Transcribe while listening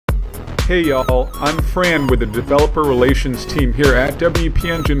Hey y'all, I'm Fran with the Developer Relations team here at WP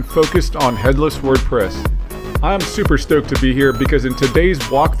Engine focused on Headless WordPress. I'm super stoked to be here because in today's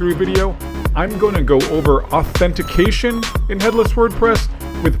walkthrough video, I'm going to go over authentication in Headless WordPress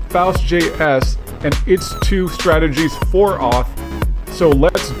with Faust.js and its two strategies for auth. So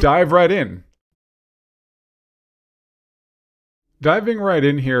let's dive right in. Diving right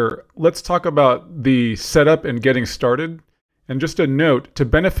in here, let's talk about the setup and getting started. And just a note, to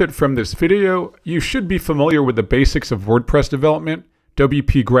benefit from this video, you should be familiar with the basics of WordPress development,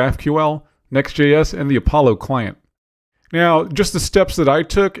 WPGraphQL, Next.js, and the Apollo client. Now, just the steps that I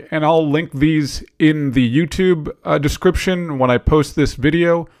took, and I'll link these in the YouTube description when I post this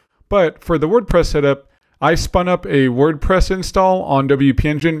video. But for the WordPress setup, I spun up a WordPress install on WP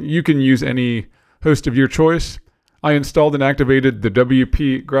Engine. You can use any host of your choice. I installed and activated the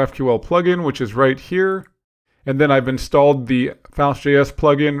WPGraphQL plugin, which is right here. And then I've installed the Faust.js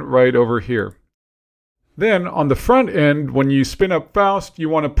plugin right over here. Then on the front end, when you spin up Faust, you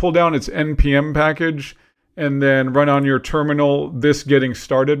want to pull down its npm package and then run on your terminal this getting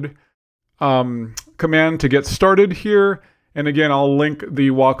started command to get started here. And again, I'll link the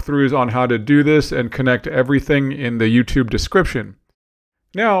walkthroughs on how to do this and connect everything in the YouTube description.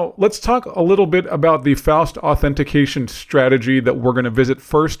 Now, let's talk a little bit about the Faust authentication strategy that we're going to visit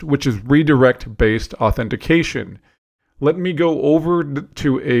first, which is redirect-based authentication. Let me go over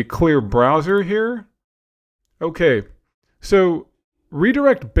to a clear browser here. Okay, so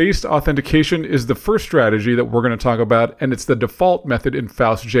redirect-based authentication is the first strategy that we're going to talk about, and it's the default method in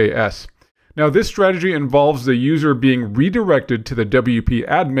Faust.js. Now, this strategy involves the user being redirected to the WP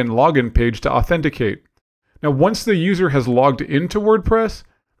admin login page to authenticate. Now, once the user has logged into WordPress,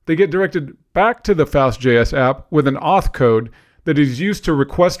 they get directed back to the Faust.js app with an auth code that is used to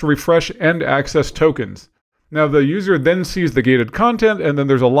request, refresh, and access tokens. Now, the user then sees the gated content, and then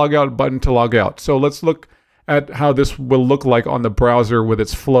there's a logout button to log out. So let's look at how this will look like on the browser with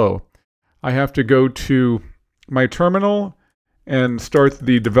its flow. I have to go to my terminal and start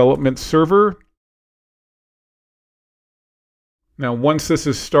the development server. Now, once this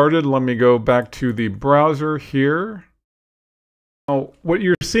is started, let me go back to the browser here. Now, what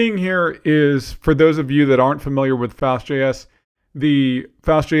you're seeing here is, for those of you that aren't familiar with Faust.js, the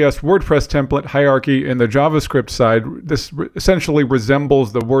Faust.js WordPress template hierarchy in the JavaScript side. This essentially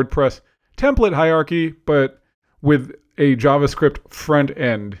resembles the WordPress template hierarchy, but with a JavaScript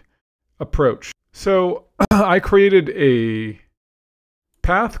front-end approach. So I created a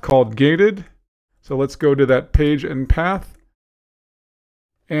path called gated. So let's go to that page and path.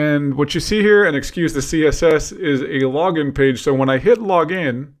 And what you see here, and excuse the CSS, is a login page. So when I hit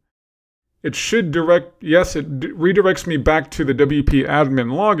login, it should direct, yes, it redirects me back to the WP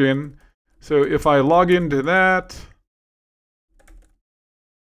admin login. So if I log into that,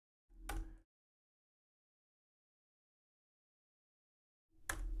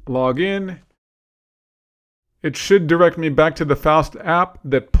 log in, it should direct me back to the Faust app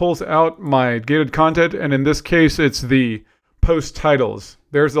that pulls out my gated content. And in this case, it's the post titles.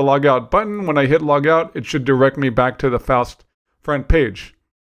 There's the logout button. When I hit logout, it should direct me back to the Faust front page.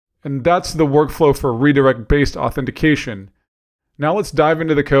 And that's the workflow for redirect-based authentication. Now let's dive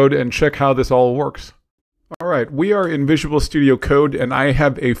into the code and check how this all works. All right, we are in Visual Studio Code, and I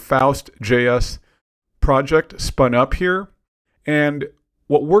have a Faust.js project spun up here. And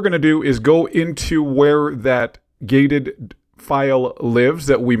what we're going to do is go into where that gated file lives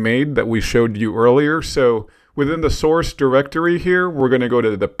that we made, that we showed you earlier. So within the source directory here, we're going to go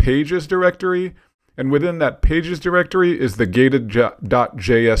to the pages directory. And within that pages directory is the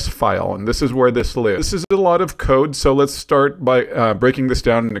gated.js file. And this is where this lives. This is a lot of code. So let's start by breaking this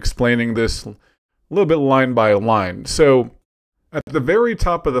down and explaining this a little bit line by line. So at the very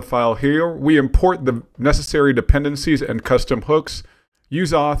top of the file here, we import the necessary dependencies and custom hooks,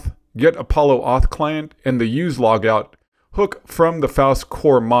 useAuth, get Apollo auth client, and the useLogout hook from the Faust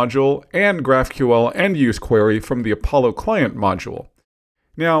core module, and GraphQL and useQuery from the Apollo client module.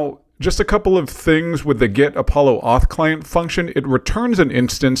 Now, just a couple of things with the get Apollo auth client function. It returns an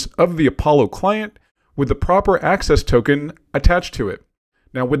instance of the Apollo client with the proper access token attached to it.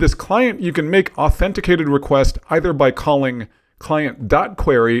 Now, with this client, you can make authenticated requests either by calling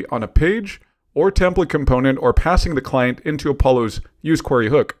client.query on a page, or template component, or passing the client into Apollo's useQuery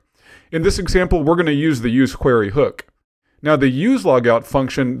hook. In this example, we're going to use the useQuery hook. Now, the useLogout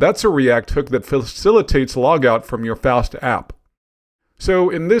function, that's a React hook that facilitates logout from your Faust app.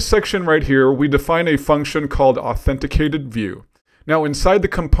 So in this section right here, we define a function called authenticated_view. Now, inside the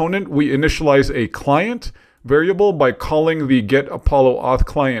component, we initialize a client variable by calling the get Apollo auth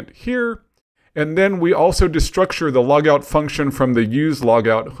client here. And then we also destructure the logout function from the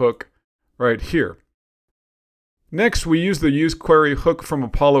useLogout hook right here. Next, we use the useQuery hook from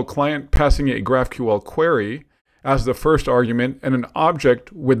Apollo client, passing a GraphQL query as the first argument and an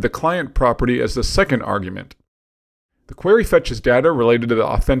object with the client property as the second argument. The query fetches data related to the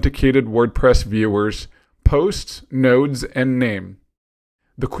authenticated WordPress viewers, posts, nodes, and name.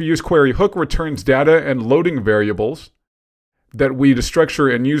 The useQuery hook returns data and loading variables that we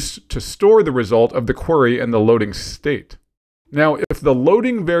destructure and use to store the result of the query and the loading state. Now, if the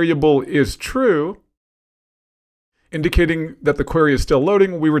loading variable is true, indicating that the query is still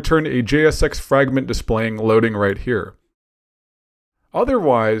loading, we return a JSX fragment displaying loading right here.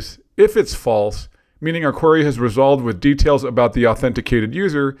 Otherwise, if it's false, meaning our query has resolved with details about the authenticated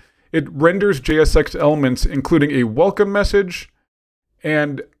user, it renders JSX elements including a welcome message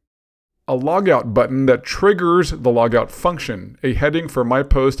and a logout button that triggers the logout function, a heading for my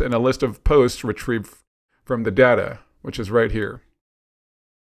post and a list of posts retrieved from the data, which is right here.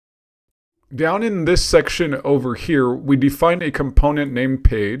 Down in this section over here, we define a component named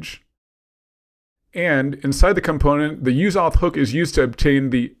page. And inside the component, the useAuth hook is used to obtain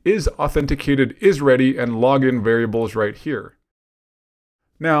the isAuthenticated, isReady, and login variables right here.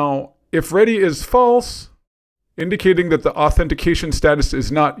 Now, if ready is false, indicating that the authentication status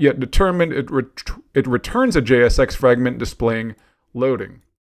is not yet determined, it returns a JSX fragment displaying loading.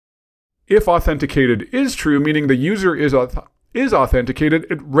 If authenticated is true, meaning the user is authenticated,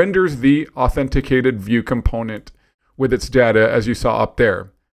 it renders the authenticated view component with its data as you saw up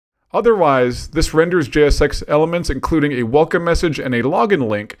there. Otherwise, this renders JSX elements including a welcome message and a login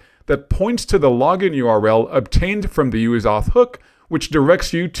link that points to the login URL obtained from the useAuth hook, which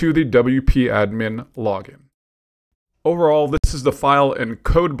directs you to the WP-admin login. Overall, this is the file and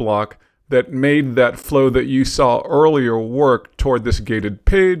code block that made that flow that you saw earlier work toward this gated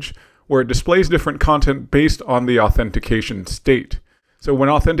page, where it displays different content based on the authentication state. So when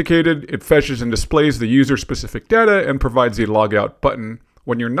authenticated, it fetches and displays the user-specific data and provides a logout button.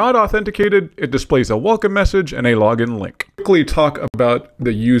 When you're not authenticated, it displays a welcome message and a login link. Quickly talk about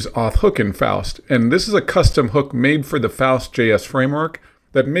the useAuth hook in Faust. And this is a custom hook made for the Faust.js framework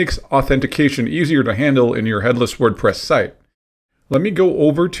that makes authentication easier to handle in your headless WordPress site. Let me go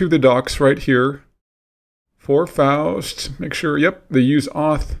over to the docs right here for Faust. Make sure, yep, the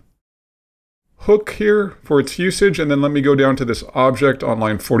useAuth hook here for its usage, and then let me go down to this object on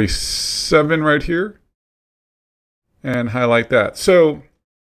line 47 right here and highlight that. So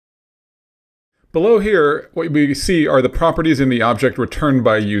below here, what we see are the properties in the object returned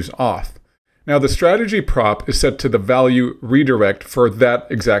by useAuth. Now the strategy prop is set to the value redirect for that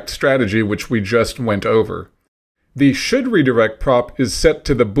exact strategy which we just went over. The should redirect prop is set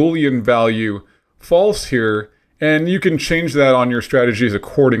to the Boolean value false here, and you can change that on your strategies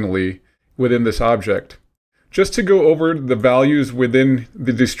accordingly within this object. Just to go over the values within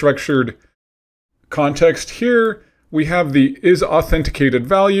the destructured context here, we have the isAuthenticated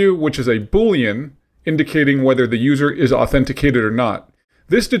value, which is a Boolean indicating whether the user is authenticated or not.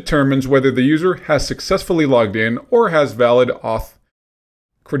 This determines whether the user has successfully logged in or has valid auth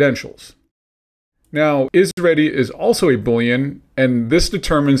credentials. Now, isReady is also a Boolean, and this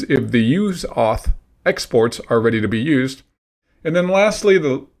determines if the useAuth exports are ready to be used. And then lastly,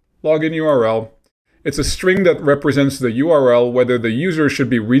 the login URL. It's a string that represents the URL whether the user should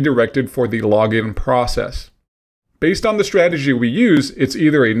be redirected for the login process. Based on the strategy we use, it's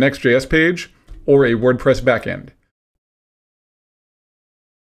either a Next.js page or a WordPress backend.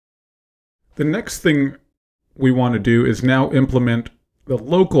 The next thing we want to do is now implement the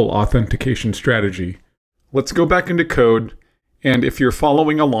local authentication strategy. Let's go back into code, and if you're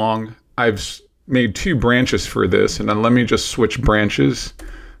following along, I've made two branches for this, and then let me just switch branches.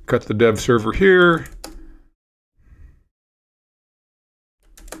 Cut the dev server here.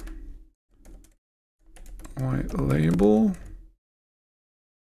 White label.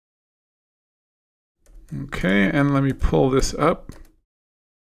 Okay, and let me pull this up.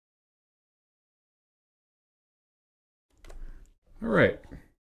 All right.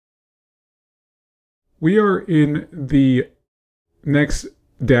 We are in the next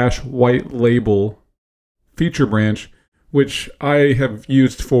 -white label feature branch, which I have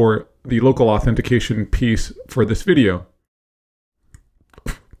used for the local authentication piece for this video.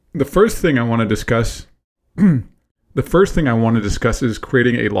 The first thing I want to discuss is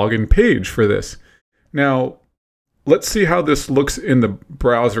creating a login page for this. Now, let's see how this looks in the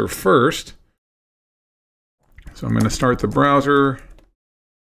browser first. So I'm going to start the browser.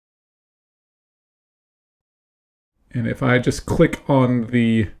 And if I just click on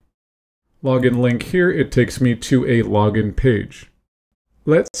the login link here, it takes me to a login page.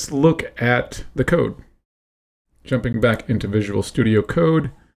 Let's look at the code. Jumping back into Visual Studio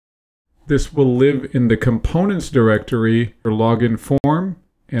Code. this will live in the components directory for login form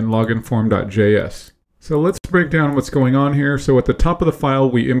and loginform.js. So let's break down what's going on here. So at the top of the file,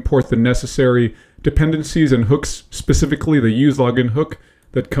 we import the necessary dependencies and hooks, specifically the useLogin hook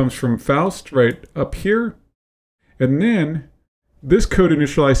that comes from Faust right up here. And then this code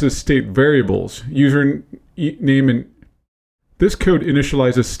initializes state variables, username and this code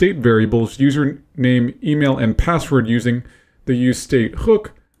initializes state variables, username, email, and password using the useState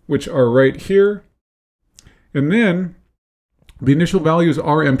hook, which are right here. And then the initial values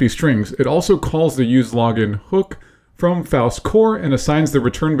are empty strings. It also calls the useLogin hook from Faust core and assigns the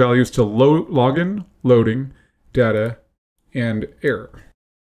return values to login, loading, data, and error.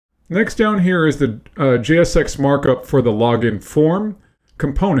 Next down here is the JSX markup for the login form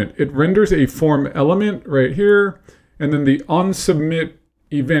component. It renders a form element right here, and then the onSubmit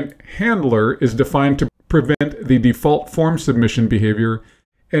event handler is defined to prevent the default form submission behavior,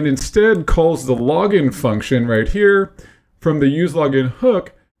 and instead calls the login function right here from the useLogin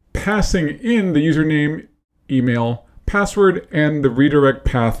hook, passing in the username, email, password, and the redirect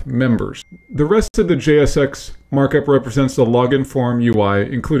path members. The rest of the JSX markup represents the login form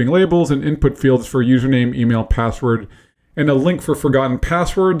UI, including labels and input fields for username, email, password, and a link for forgotten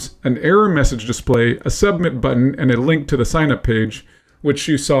passwords, an error message display, a submit button, and a link to the sign-up page, which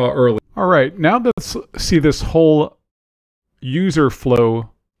you saw earlier. All right, now let's see this whole user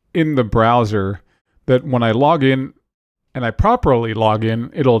flow in the browser, that when I log in and I properly log in,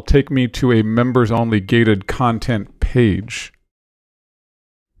 it'll take me to a members-only gated content page.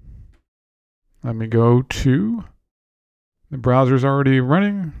 Let me go to, the browser's already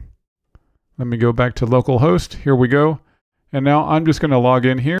running. Let me go back to localhost. Here we go. And now I'm just going to log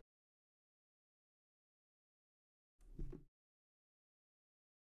in here.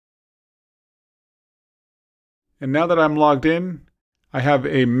 And now that I'm logged in, I have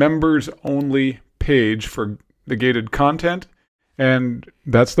a members-only page for the gated content, and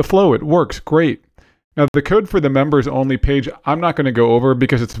that's the flow. It works great. Now the code for the members-only page, I'm not going to go over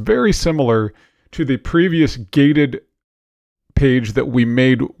because it's very similar to the previous gated page that we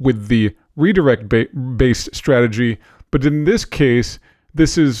made with the redirect-based strategy, but in this case,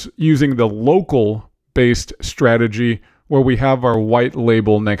 this is using the local-based strategy where we have our white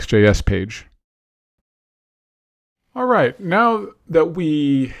label Next.js page. All right, now that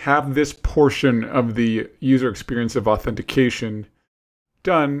we have this portion of the user experience of authentication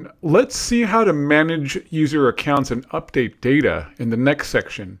done, let's see how to manage user accounts and update data in the next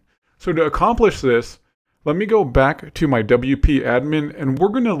section. So to accomplish this, let me go back to my WP admin, and we're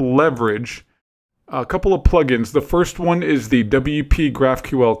going to leverage a couple of plugins. The first one is the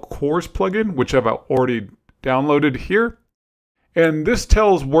WPGraphQL Cores plugin, which I've already downloaded here. And this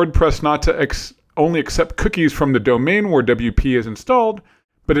tells WordPress not to only accept cookies from the domain where WP is installed,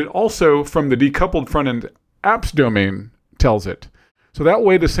 but it also, from the decoupled front-end apps domain, tells it. So that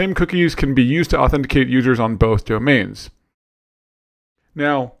way the same cookies can be used to authenticate users on both domains.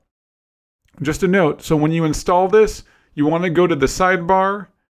 Now, just a note, so when you install this, you want to go to the sidebar,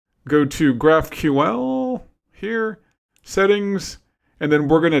 go to GraphQL here, settings, and then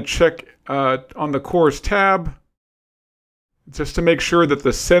we're going to check on the Cores tab, just to make sure that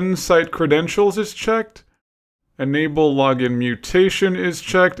the send site credentials is checked, enable login mutation is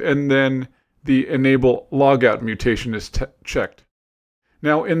checked, and then the enable logout mutation is checked.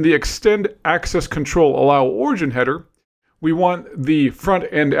 Now in the extend access control allow origin header, we want the front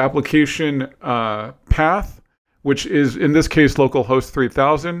end application path, which is in this case localhost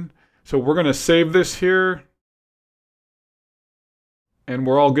 3000. So we're going to save this here, and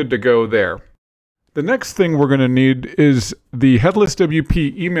we're all good to go there. The next thing we're going to need is the Headless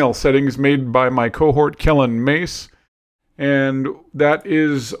WP email settings made by my cohort Kellen Mace, and that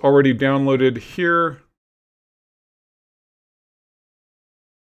is already downloaded here.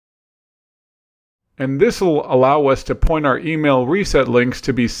 And this will allow us to point our email reset links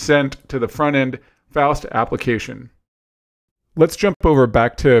to be sent to the front-end Faust application. Let's jump over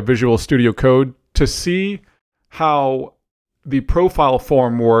back to Visual Studio Code to see how the profile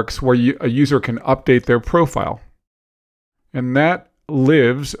form works, where a user can update their profile. And that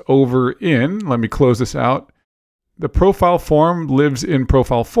lives over in, let me close this out, the profile form lives in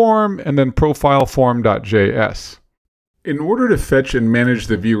profile form and then profileform.js. In order to fetch and manage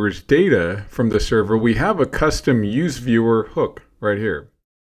the viewer's data from the server, we have a custom useViewer hook right here.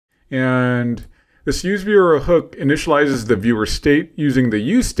 And this useViewer hook initializes the viewer state using the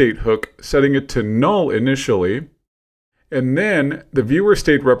useState hook, setting it to null initially. And then the viewer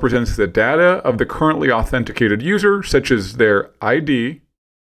state represents the data of the currently authenticated user, such as their ID,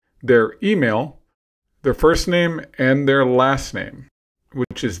 their email, their first name, and their last name.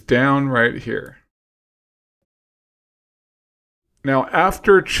 which is down right here. Now,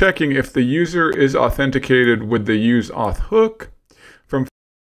 after checking if the user is authenticated with the useAuth hook,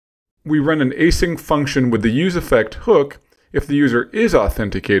 we run an async function with the useEffect hook if the user is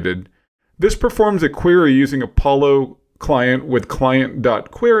authenticated. This performs a query using Apollo client with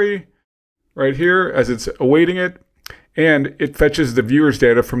client.query right here as it's awaiting it, and it fetches the viewer's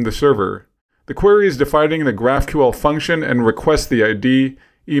data from the server. The query is defining the GraphQL function and requests the ID,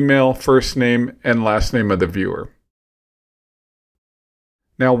 email, first name, and last name of the viewer.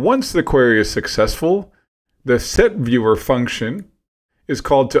 Now, once the query is successful, the setViewer function is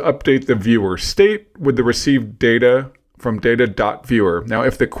called to update the viewer state with the received data from data.viewer. Now,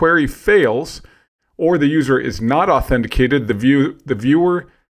 if the query fails or the user is not authenticated, the viewer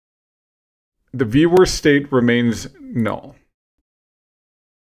state remains null.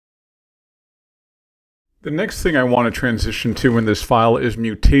 The next thing I want to transition to in this file is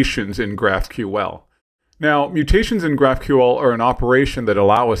mutations in GraphQL. Now, mutations in GraphQL are an operation that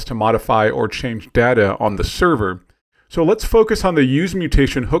allow us to modify or change data on the server. So let's focus on the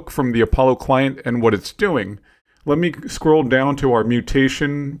useMutation hook from the Apollo client and what it's doing. Let me scroll down to our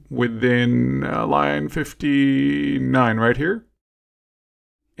mutation within line 59 right here.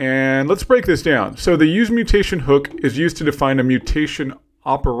 And let's break this down. So the useMutation hook is used to define a mutation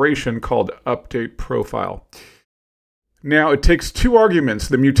operation called update profile. Now, it takes two arguments,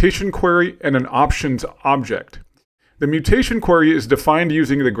 the mutation query and an options object. The mutation query is defined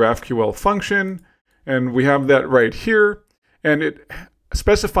using the GraphQL function, and we have that right here, and it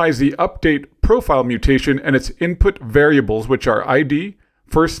specifies the update profile mutation and its input variables, which are ID,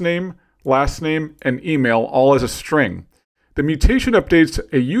 first name, last name, and email, all as a string. The mutation updates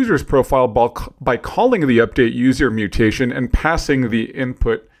a user's profile by calling the update user mutation and passing the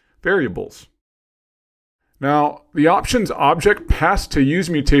input variables. Now, the options object passed to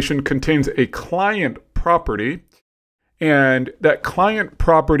useMutation contains a client property, and that client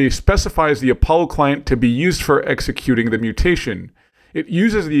property specifies the Apollo client to be used for executing the mutation. It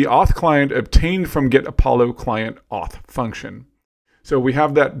uses the auth client obtained from getApollo client auth function. So we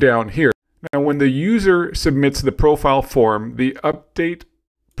have that down here. Now, when the user submits the profile form, the update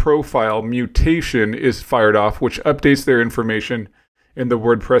profile mutation is fired off, which updates their information in the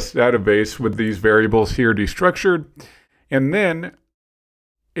WordPress database with these variables here destructured. And then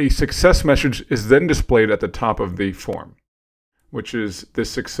a success message is then displayed at the top of the form, which is this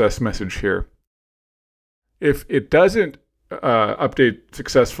success message here. If it doesn't update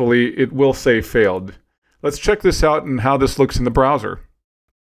successfully, it will say failed. Let's check this out and how this looks in the browser.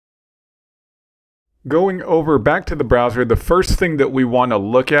 Going over back to the browser, the first thing that we want to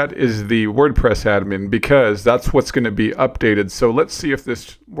look at is the WordPress admin because that's what's going to be updated. So let's see if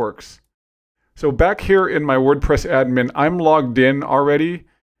this works. So back here in my WordPress admin, I'm logged in already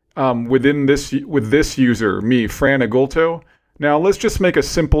with this user, me, Fran Agulto. Now let's just make a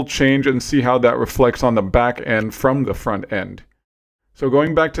simple change and see how that reflects on the back end from the front end. So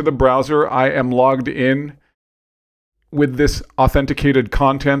going back to the browser, I am logged in with this authenticated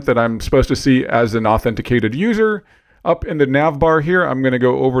content that I'm supposed to see as an authenticated user. Up in the nav bar here, I'm going to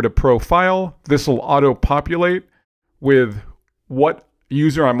go over to Profile. This will auto-populate with what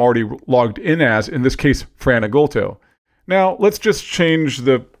user I'm already logged in as, in this case, Fran Agulto. Now, let's just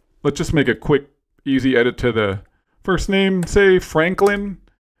make a quick, easy edit to the first name, say Franklin.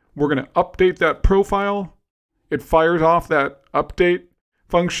 We're going to update that profile. It fires off that update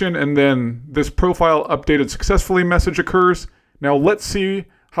function, and then this profile updated successfully message occurs. Now let's see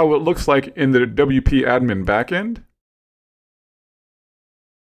how it looks like in the WP admin backend.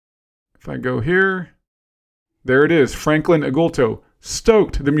 If I go here, there it is, Franklin Agulto.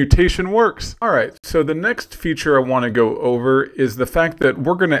 Stoked, the mutation works. All right, so the next feature I want to go over is the fact that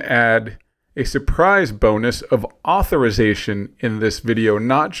we're going to add a surprise bonus of authorization in this video,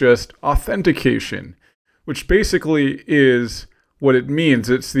 not just authentication, which basically is what it means.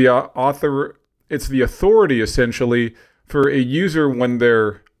 It's the authority essentially for a user when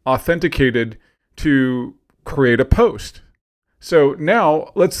they're authenticated to create a post. So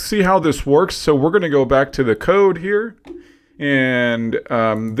now let's see how this works. So we're going to go back to the code here, and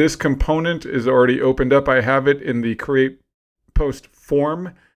this component is already opened up. I have it in the create post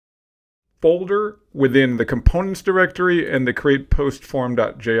form folder within the components directory and the create post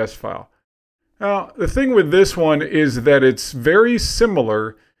form.js file. Now, the thing with this one is that it's very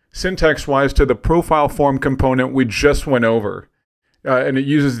similar syntax-wise to the profile form component we just went over. And it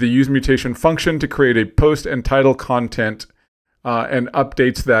uses the useMutation function to create a post and title content and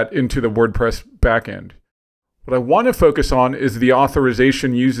updates that into the WordPress backend. What I want to focus on is the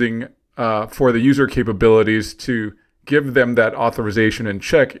authorization using for the user capabilities to give them that authorization and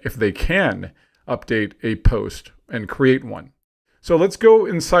check if they can update a post and create one. So let's go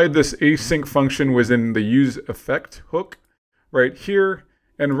inside this async function within the useAuth hook right here.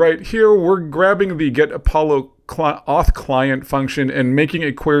 And right here, we're grabbing the getApollo.auth client function and making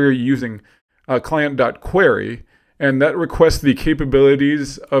a query using client.query. And that requests the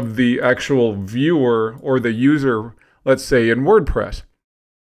capabilities of the actual viewer or the user, let's say in WordPress.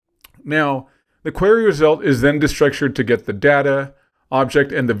 Now, the query result is then destructured to get the data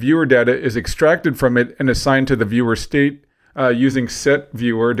object, and the viewer data is extracted from it and assigned to the viewer state using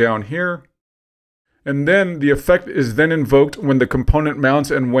setViewer down here. And then the effect is then invoked when the component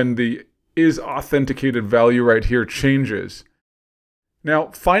mounts and when the isAuthenticated value right here changes. Now,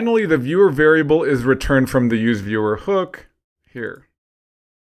 finally, the viewer variable is returned from the useViewer hook here.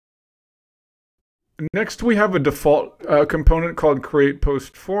 Next, we have a default component called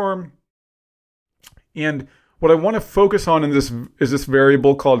createPostForm. And what I want to focus on in this is this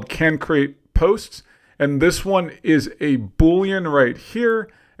variable called canCreatePosts. And this one is a Boolean right here.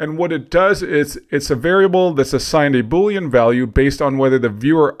 And what it does is it's a variable that's assigned a Boolean value based on whether the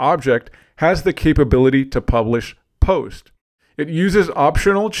viewer object has the capability to publish post. It uses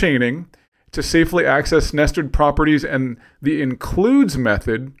optional chaining to safely access nested properties and the includes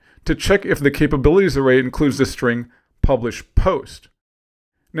method to check if the capabilities array includes the string publish post.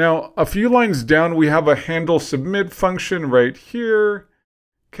 Now, a few lines down, we have a handle submit function right here,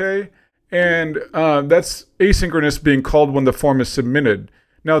 okay? And that's asynchronous being called when the form is submitted.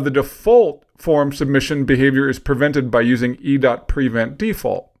 Now, the default form submission behavior is prevented by using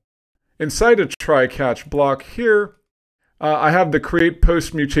e.preventDefault. Inside a try-catch block here, I have the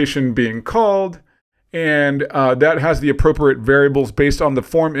createPost mutation being called, and that has the appropriate variables based on the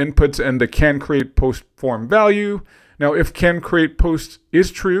form inputs and the canCreatePost form value. Now, if canCreatePost is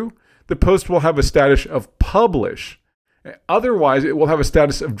true, the post will have a status of publish. Otherwise, it will have a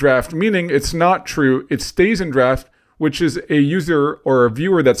status of draft, meaning it's not true. It stays in draft, which is a user or a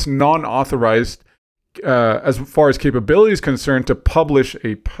viewer that's non-authorized as far as capability is concerned to publish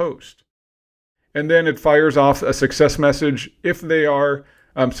a post. And then it fires off a success message if they are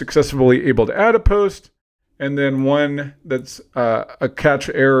successfully able to add a post, and then one that's a catch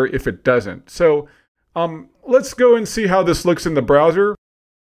error if it doesn't. So let's go and see how this looks in the browser.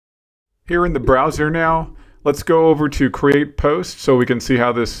 Here in the browser now, let's go over to create post so we can see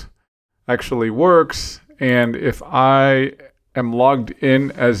how this actually works. And if I am logged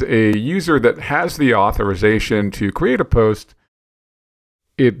in as a user that has the authorization to create a post,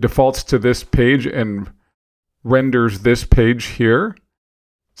 it defaults to this page and renders this page here.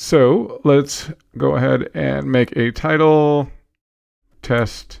 So let's go ahead and make a title,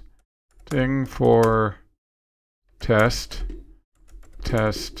 testing for test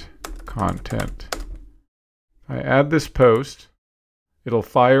content. I add this post, it'll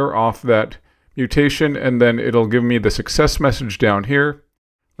fire off that mutation, and then it'll give me the success message down here.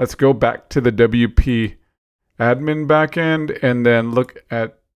 Let's go back to the WP admin backend and then look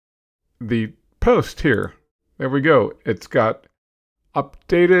at the post here. There we go. It's got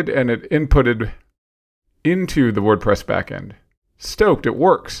updated and it inputted into the WordPress backend. Stoked, it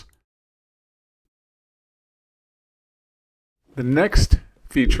works. The next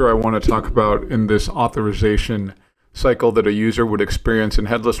feature I want to talk about in this authorization cycle that a user would experience in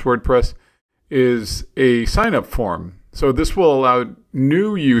Headless WordPress is a sign-up form. So this will allow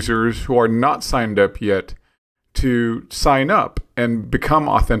new users who are not signed up yet to sign up and become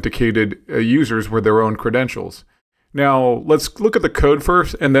authenticated users with their own credentials. Now, let's look at the code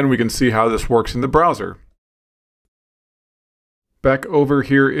first, and then we can see how this works in the browser. Back over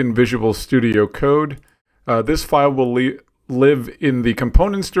here in Visual Studio Code, this file will live in the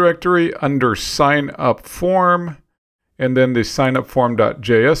components directory under sign up form, and then the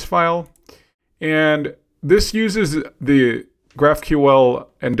signupform.js file. And this uses the GraphQL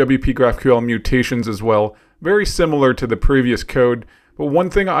and WPGraphQL mutations as well, very similar to the previous code. But one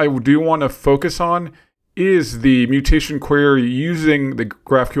thing I do want to focus on is the mutation query using the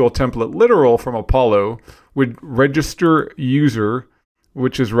GraphQL template literal from Apollo with register user,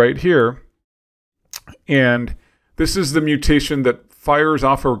 which is right here. And this is the mutation that fires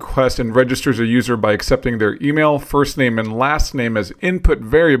off a request and registers a user by accepting their email, first name, and last name as input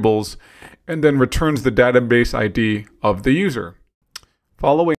variables, and then returns the database ID of the user.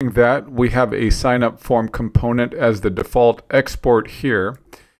 Following that, we have a sign-up form component as the default export here.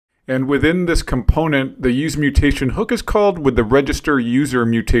 And within this component, the useMutation hook is called with the register user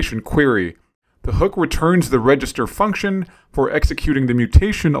mutation query. The hook returns the register function for executing the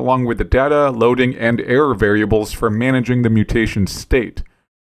mutation along with the data, loading, and error variables for managing the mutation state.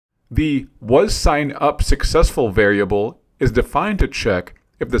 The was sign up successful variable is defined to check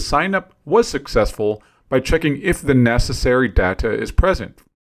if the sign up was successful by checking if the necessary data is present.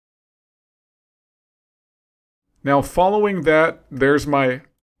 Now following that, there's my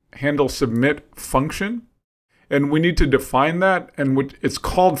handle submit function. And we need to define that, and it's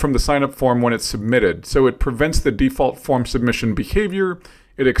called from the sign-up form when it's submitted. So it prevents the default form submission behavior.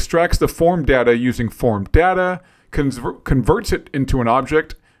 It extracts the form data using form data, converts it into an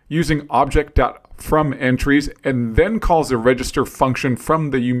object using object.fromEntries, and then calls the register function from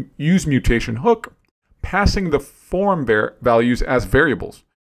the useMutation hook, passing the form values as variables.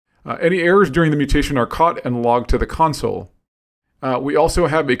 Any errors during the mutation are caught and logged to the console. We also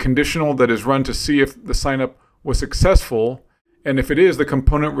have a conditional that is run to see if the sign-up was successful, and if it is, the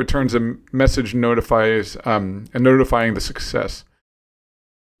component returns a message notifying the success.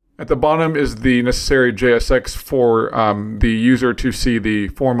 At the bottom is the necessary JSX for the user to see the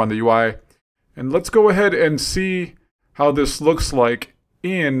form on the UI. And let's go ahead and see how this looks like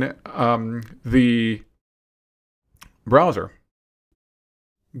in the browser.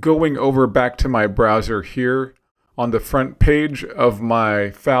 Going over back to my browser here, on the front page of my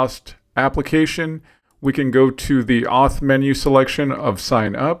Faust application, we can go to the auth menu selection of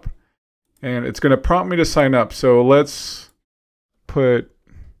sign up, and it's going to prompt me to sign up. So let's put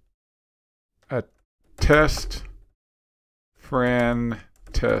a test Fran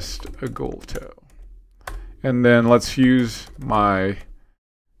test Agolto. And then let's use my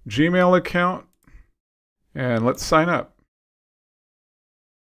Gmail account and let's sign up.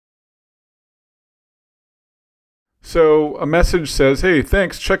 So a message says, hey,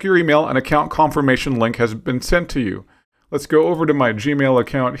 thanks, check your email, an account confirmation link has been sent to you. Let's go over to my Gmail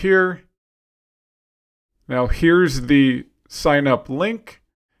account here. Now here's the sign up link,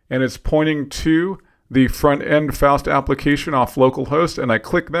 and it's pointing to the front end Faust application off localhost, and I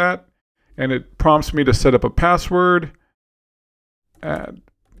click that, and it prompts me to set up a password. And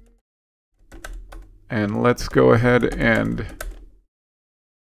let's go ahead and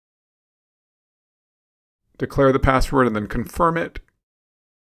declare the password and then confirm it.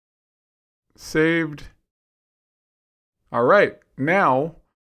 Saved. All right, now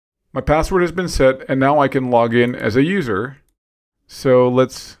my password has been set, and now I can log in as a user. So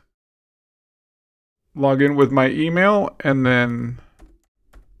let's log in with my email, and then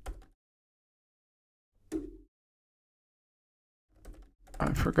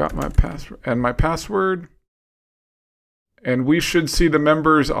I forgot my password and my password. And we should see the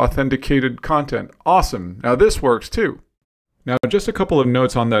members' authenticated content. Awesome. Now this works too. Now just a couple of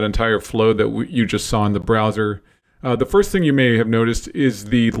notes on that entire flow that you just saw in the browser. The first thing you may have noticed is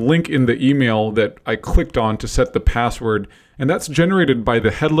the link in the email that I clicked on to set the password. And that's generated by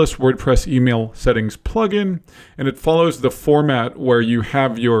the Headless WordPress email settings plugin. And it follows the format where you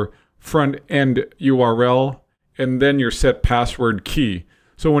have your front end URL and then your set password key.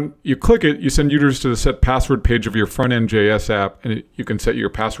 So when you click it, you send users to the set password page of your front-end JS app, and you can set your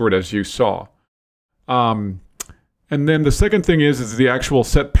password as you saw. And then the second thing is the actual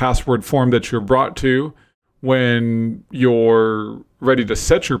set password form that you're brought to when you're ready to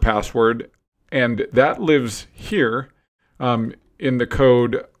set your password, and that lives here in the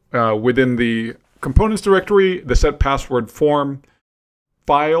code within the components directory, the set password form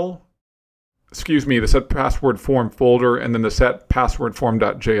file, the set password form folder, and then the set password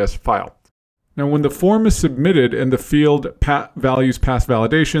form.js file. Now when the form is submitted and the field values pass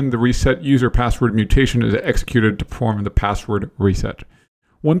validation, the reset user password mutation is executed to perform the password reset.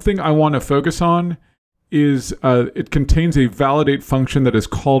 One thing I want to focus on is it contains a validate function that is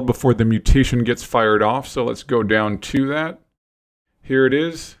called before the mutation gets fired off. So let's go down to that. Here it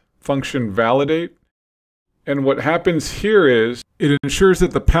is, function validate. And what happens here is it ensures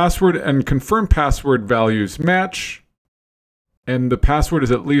that the password and confirm password values match, and the password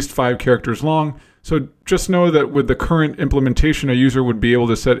is at least 5 characters long. So just know that with the current implementation, a user would be able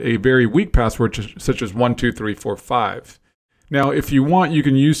to set a very weak password such as 1, 2, 3, 4, 5. Now, if you want, you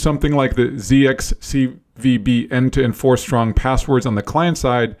can use something like the ZXCVBN to enforce strong passwords on the client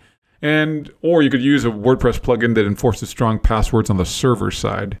side, or you could use a WordPress plugin that enforces strong passwords on the server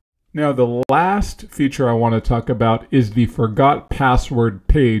side. Now, the last feature I want to talk about is the forgot password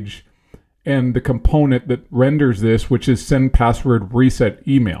page and the component that renders this, which is send password reset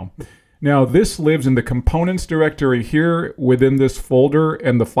email. Now, this lives in the components directory here within this folder,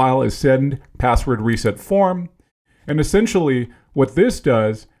 and the file is send password reset form. And essentially, what this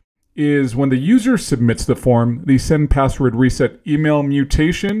does is when the user submits the form, the send password reset email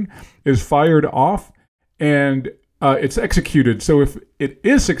mutation is fired off, and it's executed. So if it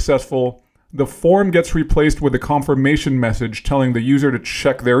is successful, the form gets replaced with a confirmation message telling the user to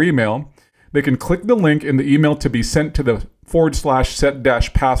check their email. They can click the link in the email to be sent to the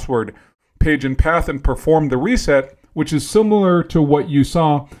 /set-password page and path and perform the reset, which is similar to what you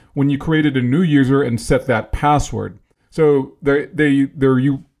saw when you created a new user and set that password. So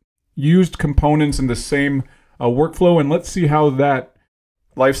they're used components in the same workflow, and let's see how that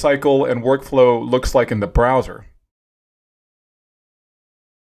lifecycle and workflow looks like in the browser.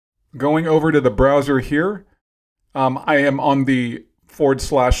 Going over to the browser here, I am on the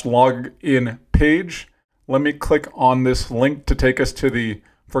 /login page. Let me click on this link to take us to the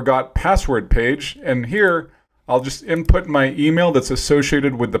forgot password page, and here I'll just input my email that's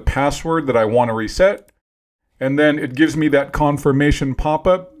associated with the password that I want to reset, and then it gives me that confirmation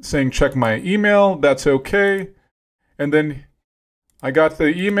pop-up saying check my email. That's okay. And then I got the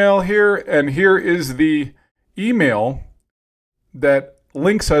email here, and here is the email that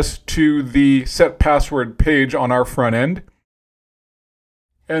links us to the set password page on our front end.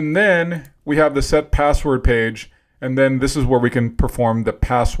 And then we have the set password page, and then this is where we can perform the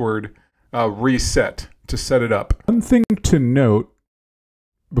password reset to set it up. One thing to note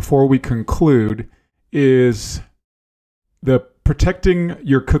before we conclude is the protecting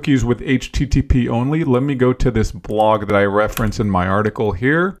your cookies with HTTP only. Let me go to this blog that I reference in my article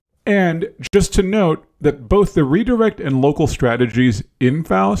here. And just to note that both the redirect and local strategies in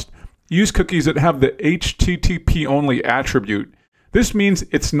Faust use cookies that have the HTTP only attribute. This means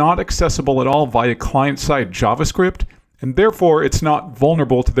it's not accessible at all via client-side JavaScript, and therefore it's not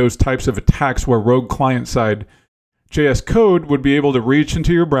vulnerable to those types of attacks where rogue client-side JS code would be able to reach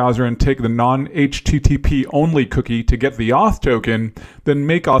into your browser and take the non-HTTP only cookie to get the auth token, then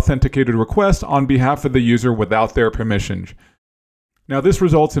make authenticated requests on behalf of the user without their permission. Now this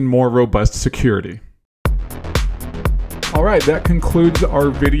results in more robust security. All right, that concludes our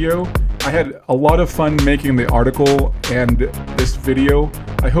video. I had a lot of fun making the article and this video.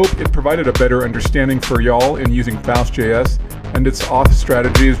 I hope it provided a better understanding for y'all in using Faust.js and its auth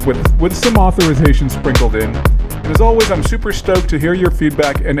strategies with some authorization sprinkled in. And as always, I'm super stoked to hear your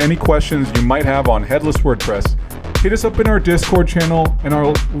feedback and any questions you might have on Headless WordPress. Hit us up in our Discord channel, and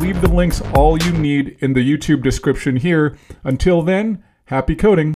I'll leave the links all you need in the YouTube description here. Until then, happy coding.